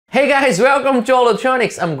Hey guys, welcome to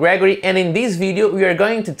Electronics. I'm Gregory, and in this video we are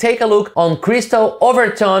going to take a look on Crystal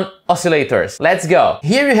Overtone oscillators. Let's go!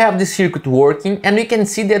 Here you have the circuit working, and we can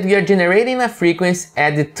see that we are generating a frequency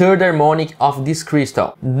at the third harmonic of this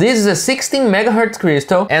crystal. This is a 16 MHz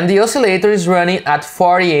crystal, and the oscillator is running at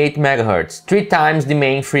 48 MHz, 3 times the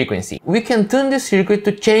main frequency. We can tune the circuit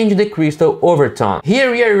to change the crystal overtone.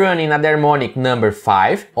 Here we are running at the harmonic number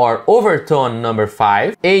 5, or overtone number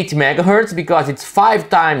 5, 8 MHz because it's 5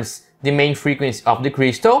 times the main frequency of the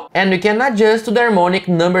crystal, and we can adjust to the harmonic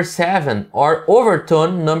number 7 or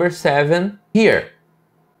overtone number 7 here.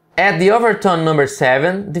 At the overtone number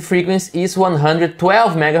 7, the frequency is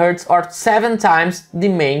 112 MHz or 7 times the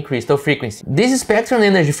main crystal frequency. This spectrum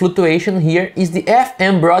energy fluctuation here is the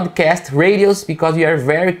FM broadcast radius because we are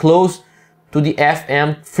very close to the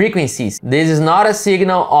FM frequencies. This is not a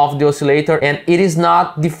signal of the oscillator, and it is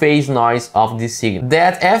not the phase noise of this signal.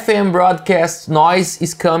 That FM broadcast noise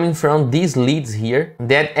is coming from these leads here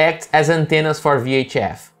that act as antennas for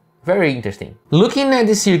VHF. Very interesting. Looking at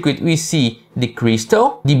the circuit, we see the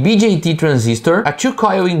crystal, the BJT transistor, a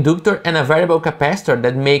 2-coil inductor, and a variable capacitor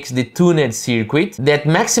that makes the tuned circuit that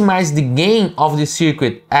maximizes the gain of the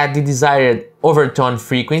circuit at the desired overtone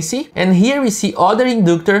frequency. And here we see other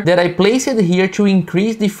inductor that I placed here to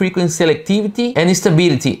increase the frequency selectivity and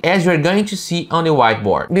stability, as you're going to see on the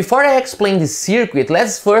whiteboard. Before I explain the circuit,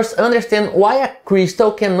 let's first understand why a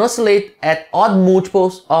crystal can oscillate at odd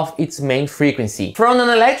multiples of its main frequency. From an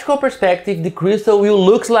electrical perspective, the crystal will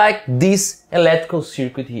look like this electrical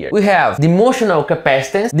circuit here. We have the motional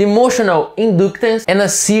capacitance, the motional inductance, and a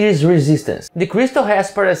series resistance. The crystal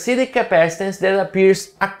has parasitic capacitance that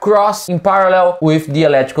appears across in parallel with the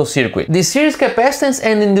electrical circuit. The series capacitance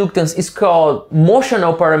and inductance is called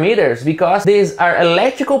motional parameters because these are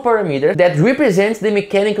electrical parameters that represent the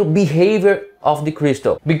mechanical behavior of the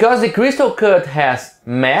crystal. Because the crystal cut has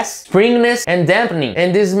mass, springiness, and dampening,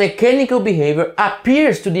 and this mechanical behavior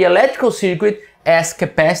appears to the electrical circuit as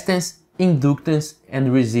capacitance, inductance,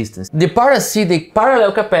 and resistance. The parasitic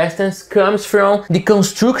parallel capacitance comes from the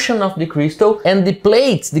construction of the crystal and the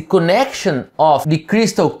plates, the connection of the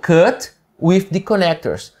crystal cut with the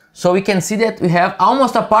connectors. So we can see that we have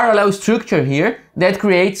almost a parallel structure here that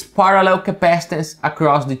creates parallel capacitance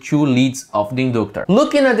across the two leads of the inductor.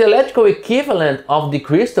 Looking at the electrical equivalent of the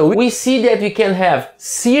crystal, we see that we can have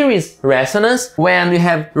series resonance when we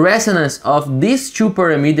have resonance of these two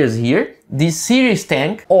parameters here, the series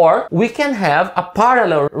tank, or we can have a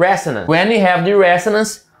parallel resonance when we have the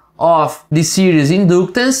resonance of the series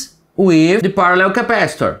inductance with the parallel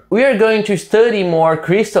capacitor. We are going to study more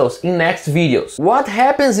crystals in next videos. What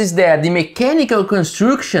happens is that the mechanical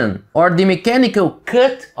construction or the mechanical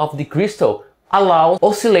cut of the crystal allows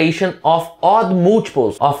oscillation of odd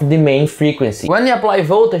multiples of the main frequency. When you apply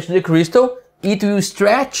voltage to the crystal, it will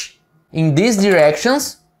stretch in these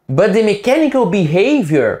directions, but the mechanical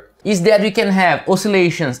behavior is that we can have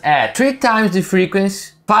oscillations at 3 times the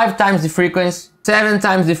frequency, 5 times the frequency, 7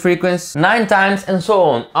 times the frequency, 9 times, and so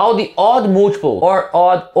on. All the odd multiple or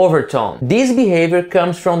odd overtone. This behavior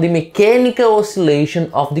comes from the mechanical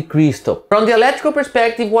oscillation of the crystal. From the electrical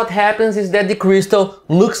perspective, what happens is that the crystal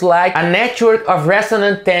looks like a network of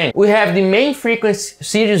resonant tanks. We have the main frequency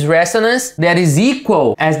series resonance that is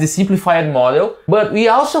equal as the simplified model, but we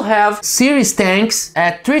also have series tanks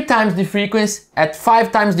at 3 times the frequency, at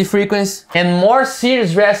 5 times the frequency, and more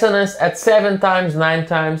series resonance at 7 times, 9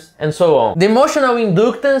 times, and so on. The motional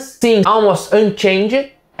inductance seems almost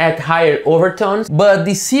unchanged at higher overtones, but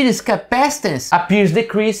the series capacitance appears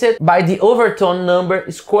decreased by the overtone number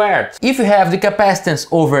squared. If you have the capacitance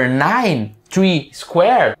over 9, 3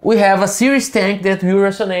 squared, we have a series tank that will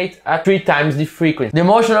resonate at 3 times the frequency. The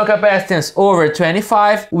motional capacitance over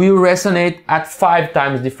 25 will resonate at 5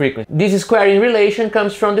 times the frequency. This squaring relation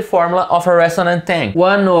comes from the formula of a resonant tank,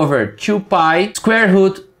 1 over 2 pi square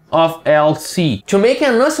root of LC. To make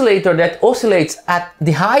an oscillator that oscillates at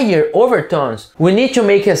the higher overtones, we need to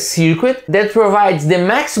make a circuit that provides the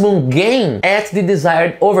maximum gain at the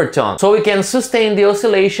desired overtone, so we can sustain the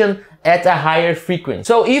oscillation at a higher frequency.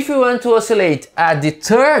 So if we want to oscillate at the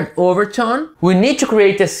third overtone, we need to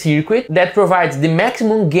create a circuit that provides the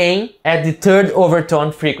maximum gain at the third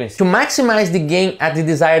overtone frequency. To maximize the gain at the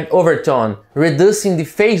desired overtone, reducing the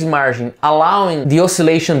phase margin, allowing the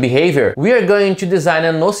oscillation behavior, we are going to design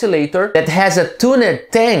an oscillator that has a tuned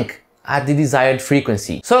tank at the desired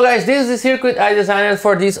frequency. So guys, this is the circuit I designed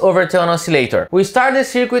for this overtone oscillator. We start the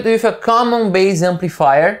circuit with a common base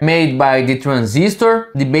amplifier made by the transistor,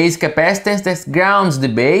 the base capacitance that grounds the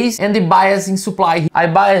base, and the biasing supply. I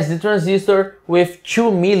bias the transistor with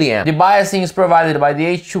 2 milliamps. The biasing is provided by the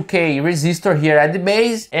H2K resistor here at the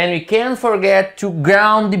base, and we can't forget to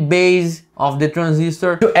ground the base of the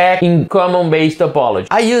transistor to act in common base topology.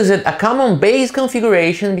 I used a common base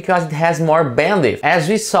configuration because it has more bandwidth, as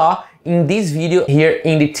we saw in this video here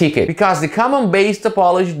in the ticket, because the common base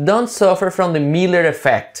topology don't suffer from the Miller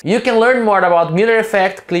effect. You can learn more about Miller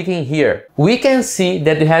effect clicking here. We can see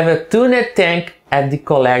that we have a tuned tank at the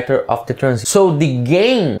collector of the transistor. So the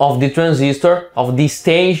gain of the transistor of this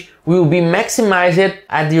stage will be maximized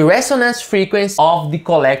at the resonance frequency of the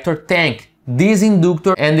collector tank, this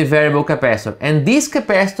inductor and the variable capacitor. And this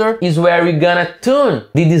capacitor is where we're gonna tune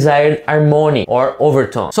the desired harmonic or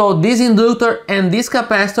overtone. So this inductor and this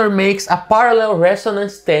capacitor makes a parallel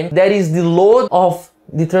resonance tank that is the load of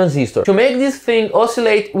the transistor. To make this thing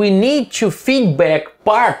oscillate, we need to feedback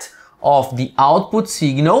part of the output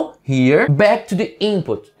signal here back to the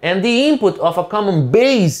input. And the input of a common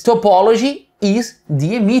base topology is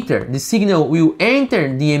the emitter. The signal will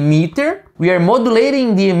enter the emitter. We are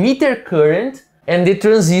modulating the emitter current, and the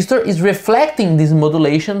transistor is reflecting this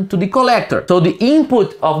modulation to the collector. So the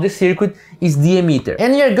input of the circuit is the emitter.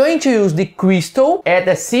 And we are going to use the crystal at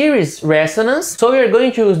a series resonance. So we are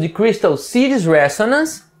going to use the crystal series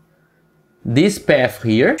resonance, this path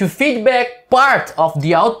here, to feedback part of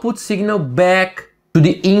the output signal back to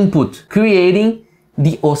the input, creating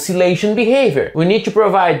the oscillation behavior. We need to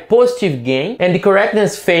provide positive gain and the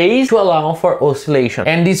correctness phase to allow for oscillation.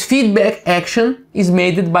 And this feedback action is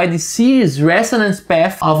made by the series resonance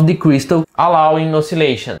path of the crystal, allowing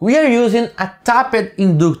oscillation. We are using a tapped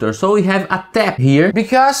inductor, so we have a tap here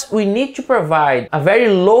because we need to provide a very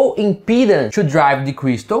low impedance to drive the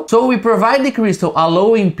crystal. So we provide the crystal a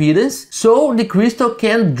low impedance so the crystal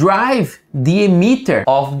can drive the emitter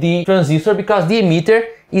of the transistor, because the emitter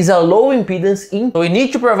is a low impedance input. So we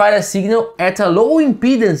need to provide a signal at a low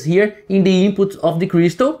impedance here in the input of the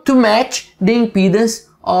crystal to match the impedance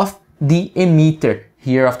of the emitter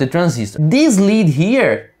here of the transistor. This lead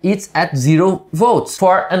here is at 0 volts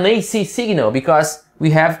for an AC signal, because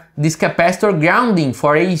we have this capacitor grounding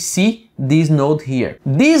for AC this node here.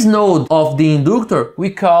 This node of the inductor we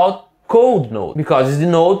call cold node, because it's the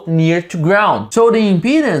node near to ground. So the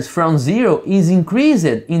impedance from 0 is increased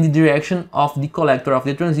in the direction of the collector of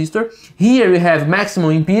the transistor. Here we have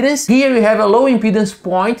maximum impedance. Here we have a low impedance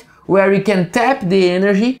point where we can tap the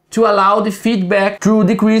energy to allow the feedback through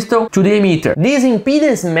the crystal to the emitter. This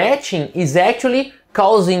impedance matching is actually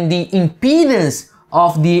causing the impedance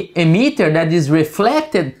of the emitter that is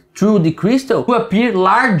reflected through the crystal to appear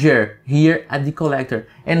larger here at the collector.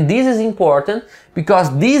 And this is important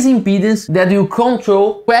because this impedance that will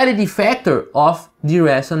control quality factor of the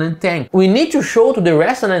resonant tank. We need to show to the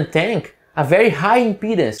resonant tank a very high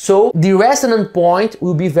impedance, so the resonant point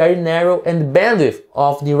will be very narrow and the bandwidth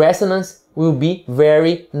of the resonance will be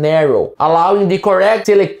very narrow, allowing the correct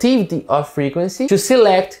selectivity of frequency to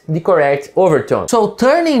select the correct overtone. So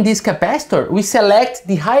turning this capacitor, we select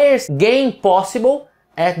the highest gain possible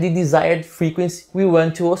at the desired frequency we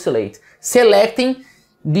want to oscillate, selecting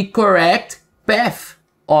the correct path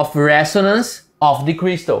of resonance of the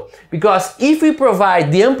crystal. Because if we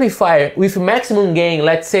provide the amplifier with maximum gain,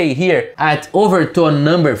 let's say here at overtone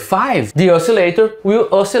number 5, the oscillator will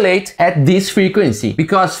oscillate at this frequency.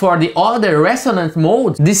 Because for the other resonant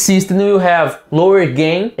modes, the system will have lower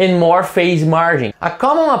gain and more phase margin. A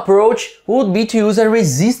common approach would be to use a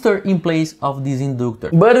resistor in place of this inductor.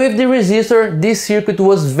 But with the resistor, this circuit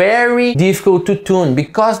was very difficult to tune,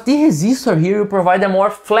 because the resistor here will provide a more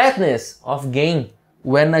flatness of gain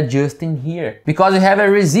when adjusting here, because we have a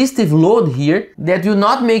resistive load here that will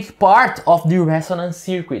not make part of the resonance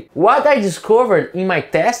circuit. What I discovered in my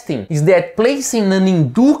testing is that placing an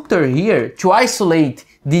inductor here to isolate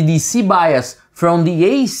the DC bias from the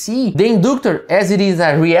AC, the inductor, as it is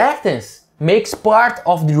a reactance, makes part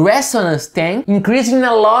of the resonance tank, increasing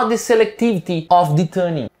a lot the selectivity of the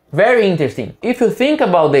tuning. Very interesting. If you think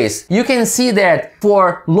about this, you can see that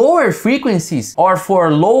for lower frequencies or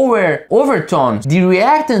for lower overtones, the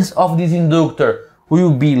reactance of this inductor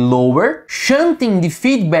will be lower, shunting the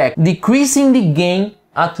feedback, decreasing the gain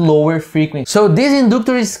at lower frequency. So this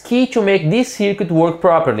inductor is key to make this circuit work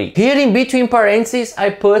properly. Here in between parentheses, I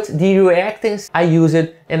put the reactance I used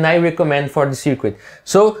and I recommend for the circuit.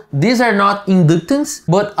 So these are not inductance,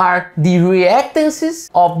 but are the reactances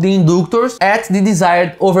of the inductors at the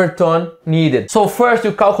desired overtone needed. So first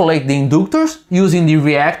you calculate the inductors using the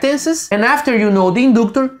reactances, and after you know the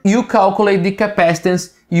inductor, you calculate the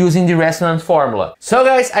capacitance using the resonance formula. So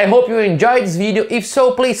guys, I hope you enjoyed this video. If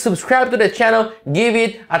so, please subscribe to the channel, give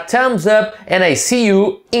it a thumbs up, and I see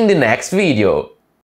you in the next video.